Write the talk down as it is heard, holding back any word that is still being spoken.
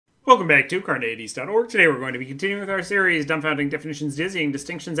Welcome back to Carneades.org. Today we're going to be continuing with our series, Dumbfounding Definitions, Dizzying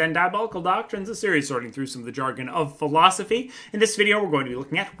Distinctions, and Diabolical Doctrines, a series sorting through some of the jargon of philosophy. In this video, we're going to be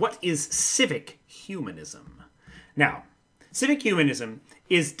looking at what is civic humanism. Now, civic humanism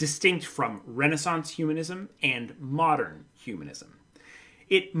is distinct from Renaissance humanism and modern humanism.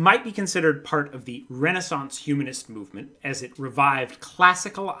 It might be considered part of the Renaissance humanist movement as it revived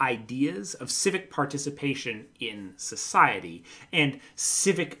classical ideas of civic participation in society and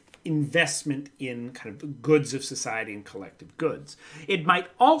civic investment in kind of the goods of society and collective goods. It might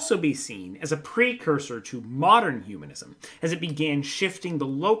also be seen as a precursor to modern humanism as it began shifting the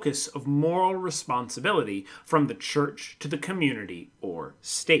locus of moral responsibility from the church to the community or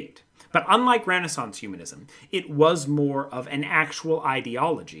state. But unlike Renaissance humanism, it was more of an actual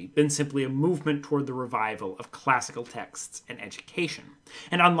ideology than simply a movement toward the revival of classical texts and education.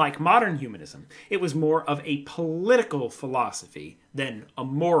 And unlike modern humanism, it was more of a political philosophy than a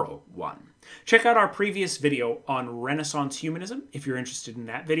moral one. Check out our previous video on Renaissance humanism if you're interested in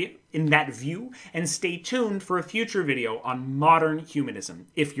that view, and stay tuned for a future video on modern humanism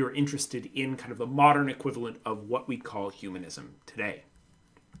if you're interested in kind of the modern equivalent of what we call humanism today.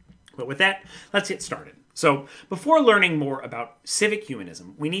 But with that, let's get started. So, before learning more about civic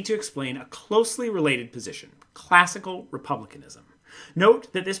humanism, we need to explain a closely related position, classical republicanism.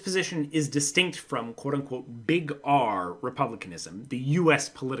 Note that this position is distinct from quote-unquote big R republicanism, the U.S.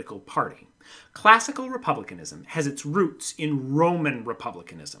 political party. Classical republicanism has its roots in Roman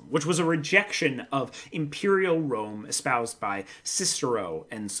republicanism, which was a rejection of imperial Rome espoused by Cicero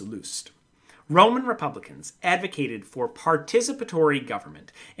and Sallust. Roman Republicans advocated for participatory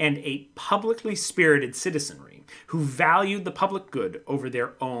government and a publicly spirited citizenry who valued the public good over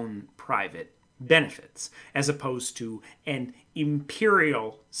their own private benefits, as opposed to an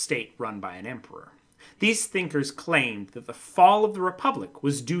imperial state run by an emperor. These thinkers claimed that the fall of the Republic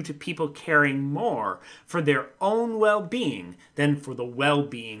was due to people caring more for their own well-being than for the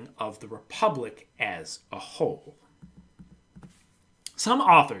well-being of the Republic as a whole. Some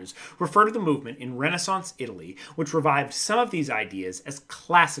authors refer to the movement in Renaissance Italy, which revived some of these ideas, as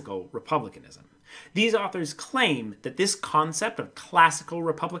classical republicanism. These authors claim that this concept of classical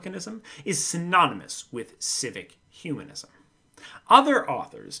republicanism is synonymous with civic humanism. Other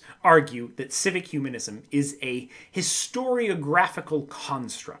authors argue that civic humanism is a historiographical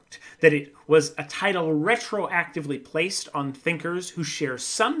construct, that it was a title retroactively placed on thinkers who share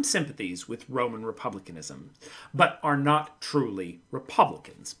some sympathies with Roman republicanism, but are not truly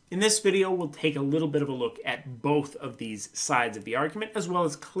Republicans. In this video, we'll take a little bit of a look at both of these sides of the argument, as well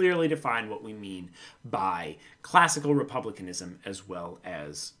as clearly define what we mean by classical republicanism as well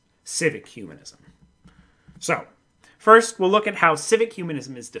as civic humanism. So, first, we'll look at how civic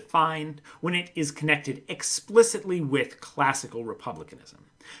humanism is defined when it is connected explicitly with classical republicanism.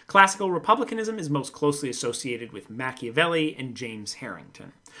 Classical republicanism is most closely associated with Machiavelli and James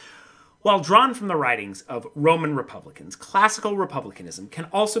Harrington. While drawn from the writings of Roman republicans, classical republicanism can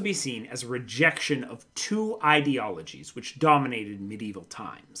also be seen as a rejection of two ideologies which dominated medieval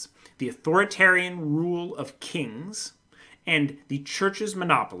times: the authoritarian rule of kings and the church's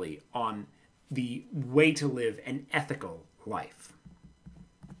monopoly on the way to live an ethical life.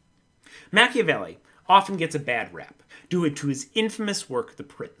 Machiavelli often gets a bad rap due to his infamous work, The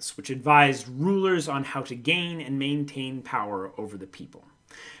Prince, which advised rulers on how to gain and maintain power over the people.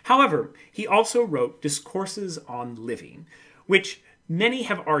 However, he also wrote Discourses on Living, which many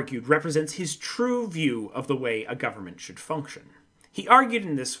have argued represents his true view of the way a government should function. He argued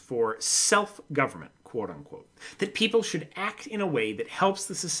in this for self-government, quote-unquote, that people should act in a way that helps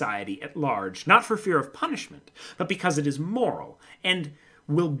the society at large, not for fear of punishment, but because it is moral and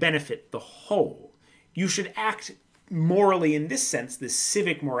will benefit the whole. You should act morally in this sense, this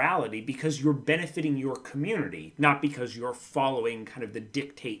civic morality, because you're benefiting your community, not because you're following kind of the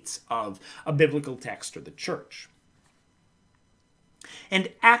dictates of a biblical text or the church. And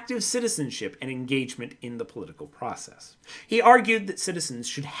active citizenship and engagement in the political process. He argued that citizens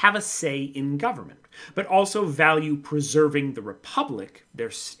should have a say in government, but also value preserving the republic, their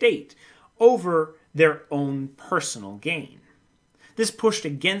state, over their own personal gain. This pushed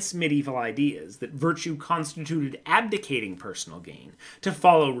against medieval ideas that virtue constituted abdicating personal gain to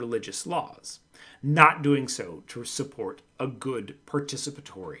follow religious laws, not doing so to support a good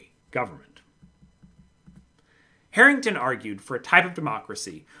participatory government. Harrington argued for a type of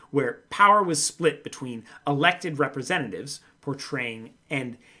democracy where power was split between elected representatives, portraying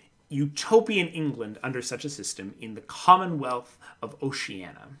an utopian England under such a system in the Commonwealth of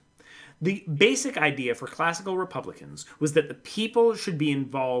Oceania. The basic idea for classical Republicans was that the people should be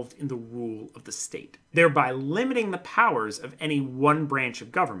involved in the rule of the state, thereby limiting the powers of any one branch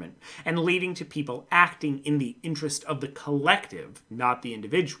of government and leading to people acting in the interest of the collective, not the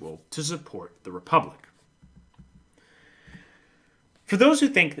individual, to support the republic. For those who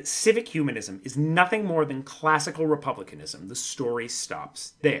think that civic humanism is nothing more than classical republicanism, the story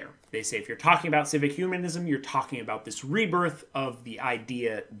stops there. They say if you're talking about civic humanism, you're talking about this rebirth of the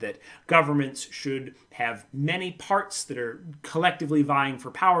idea that governments should have many parts that are collectively vying for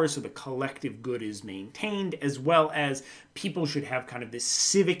power so the collective good is maintained, as well as people should have kind of this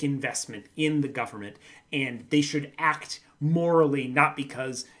civic investment in the government, and they should act morally, not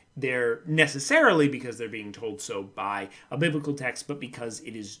because they're being told so by a biblical text, but because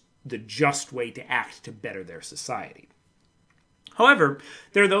it is the just way to act to better their society. However,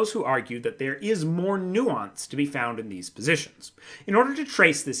 there are those who argue that there is more nuance to be found in these positions. In order to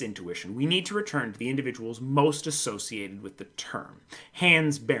trace this intuition, we need to return to the individuals most associated with the term.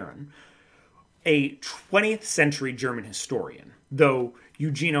 Hans Baron, a 20th century German historian, though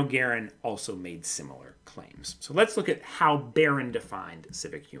Eugenio Guerin also made similar claims. So let's look at how Baron defined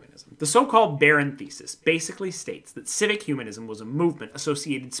civic humanism. The so-called Baron Thesis basically states that civic humanism was a movement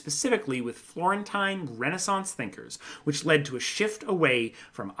associated specifically with Florentine Renaissance thinkers, which led to a shift away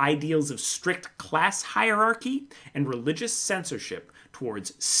from ideals of strict class hierarchy and religious censorship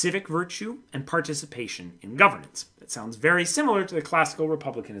towards civic virtue and participation in governance. That sounds very similar to the classical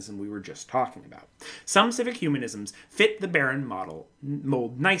republicanism we were just talking about. Some civic humanisms fit the Baron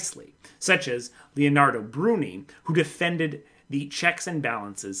mold nicely, such as Leonardo Bruni, who defended the checks and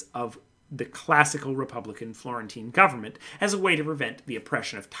balances of the classical Republican Florentine government as a way to prevent the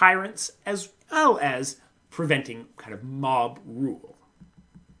oppression of tyrants, as well as preventing kind of mob rule.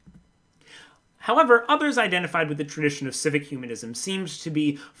 However, others identified with the tradition of civic humanism seemed to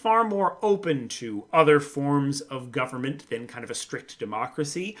be far more open to other forms of government than kind of a strict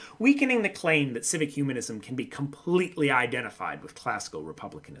democracy, weakening the claim that civic humanism can be completely identified with classical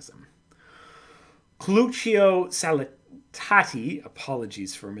republicanism. Lucio Salutati,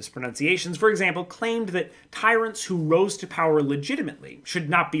 apologies for mispronunciations, for example, claimed that tyrants who rose to power legitimately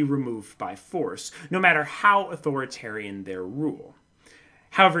should not be removed by force, no matter how authoritarian their rule.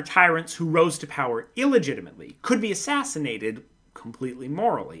 However, tyrants who rose to power illegitimately could be assassinated completely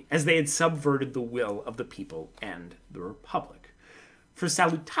morally, as they had subverted the will of the people and the republic. For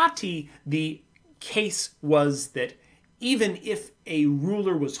Salutati, the case was that even if a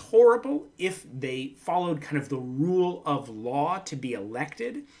ruler was horrible, if they followed kind of the rule of law to be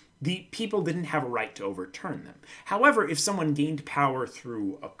elected, the people didn't have a right to overturn them. However, if someone gained power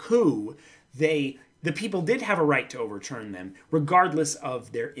through a coup, the people did have a right to overturn them, regardless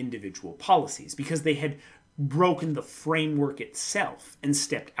of their individual policies, because they had broken the framework itself and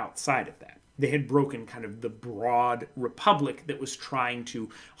stepped outside of that. They had broken kind of the broad republic that was trying to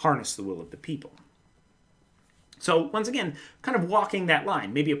harness the will of the people. So once again, kind of walking that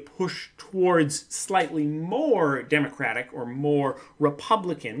line, maybe a push towards slightly more democratic or more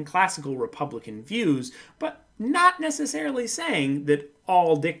Republican, classical Republican views, but not necessarily saying that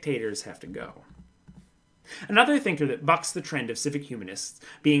all dictators have to go. Another thinker that bucks the trend of civic humanists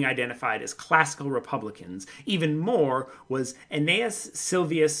being identified as classical republicans even more was Aeneas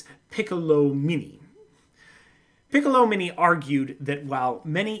Silvius Piccolomini. Piccolomini argued that while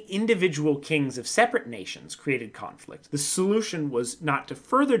many individual kings of separate nations created conflict, the solution was not to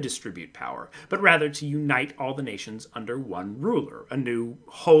further distribute power, but rather to unite all the nations under one ruler, a new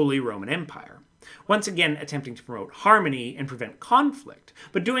Holy Roman Empire. Once again attempting to promote harmony and prevent conflict,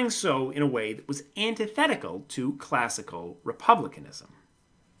 but doing so in a way that was antithetical to classical republicanism.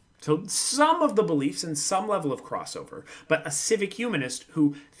 So some of the beliefs and some level of crossover, but a civic humanist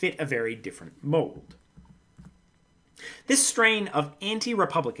who fit a very different mold. This strain of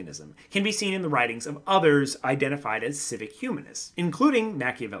anti-republicanism can be seen in the writings of others identified as civic humanists, including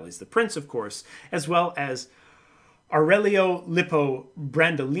Machiavelli's The Prince, of course, as well as Aurelio Lippo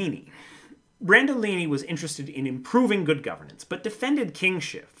Brandolini. Brandolini was interested in improving good governance, but defended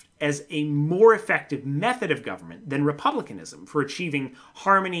kingship as a more effective method of government than republicanism for achieving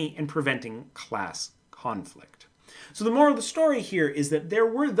harmony and preventing class conflict. So the moral of the story here is that there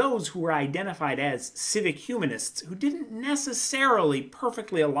were those who were identified as civic humanists who didn't necessarily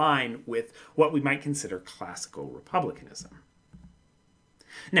perfectly align with what we might consider classical republicanism.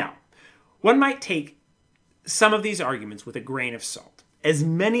 Now, one might take some of these arguments with a grain of salt, as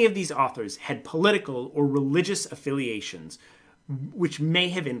many of these authors had political or religious affiliations which may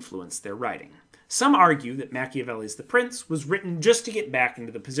have influenced their writing. Some argue that Machiavelli's The Prince was written just to get back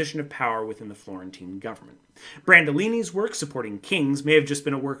into the position of power within the Florentine government. Brandolini's work supporting kings may have just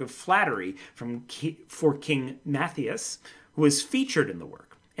been a work of flattery for King Matthias, who was featured in the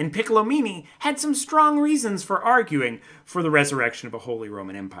work. And Piccolomini had some strong reasons for arguing for the resurrection of a Holy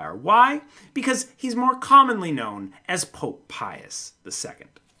Roman Empire. Why? Because he's more commonly known as Pope Pius II.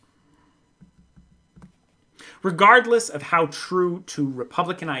 Regardless of how true to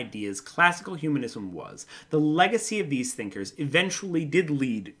Republican ideas classical humanism was, the legacy of these thinkers eventually did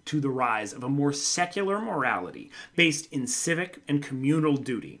lead to the rise of a more secular morality based in civic and communal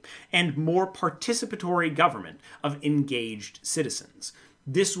duty, and more participatory government of engaged citizens.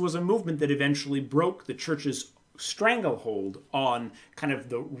 This was a movement that eventually broke the church's stranglehold on kind of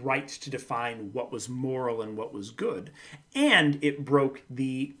the right to define what was moral and what was good, and it broke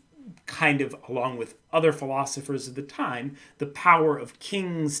the kind of, along with other philosophers of the time, the power of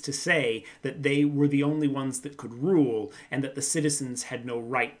kings to say that they were the only ones that could rule and that the citizens had no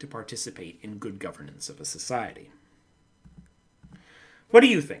right to participate in good governance of a society. What do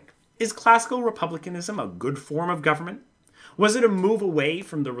you think? Is classical republicanism a good form of government? Was it a move away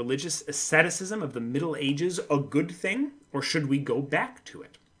from the religious asceticism of the Middle Ages a good thing, or should we go back to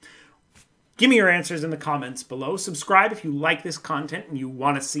it? Give me your answers in the comments below. Subscribe if you like this content and you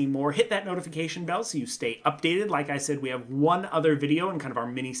want to see more. Hit that notification bell so you stay updated. Like I said, we have one other video in kind of our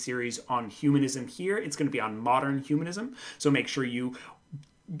mini-series on humanism here. It's going to be on modern humanism, so make sure you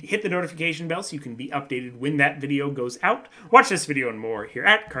hit the notification bell so you can be updated when that video goes out. Watch this video and more here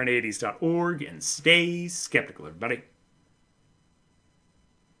at Carneades.org, and stay skeptical, everybody.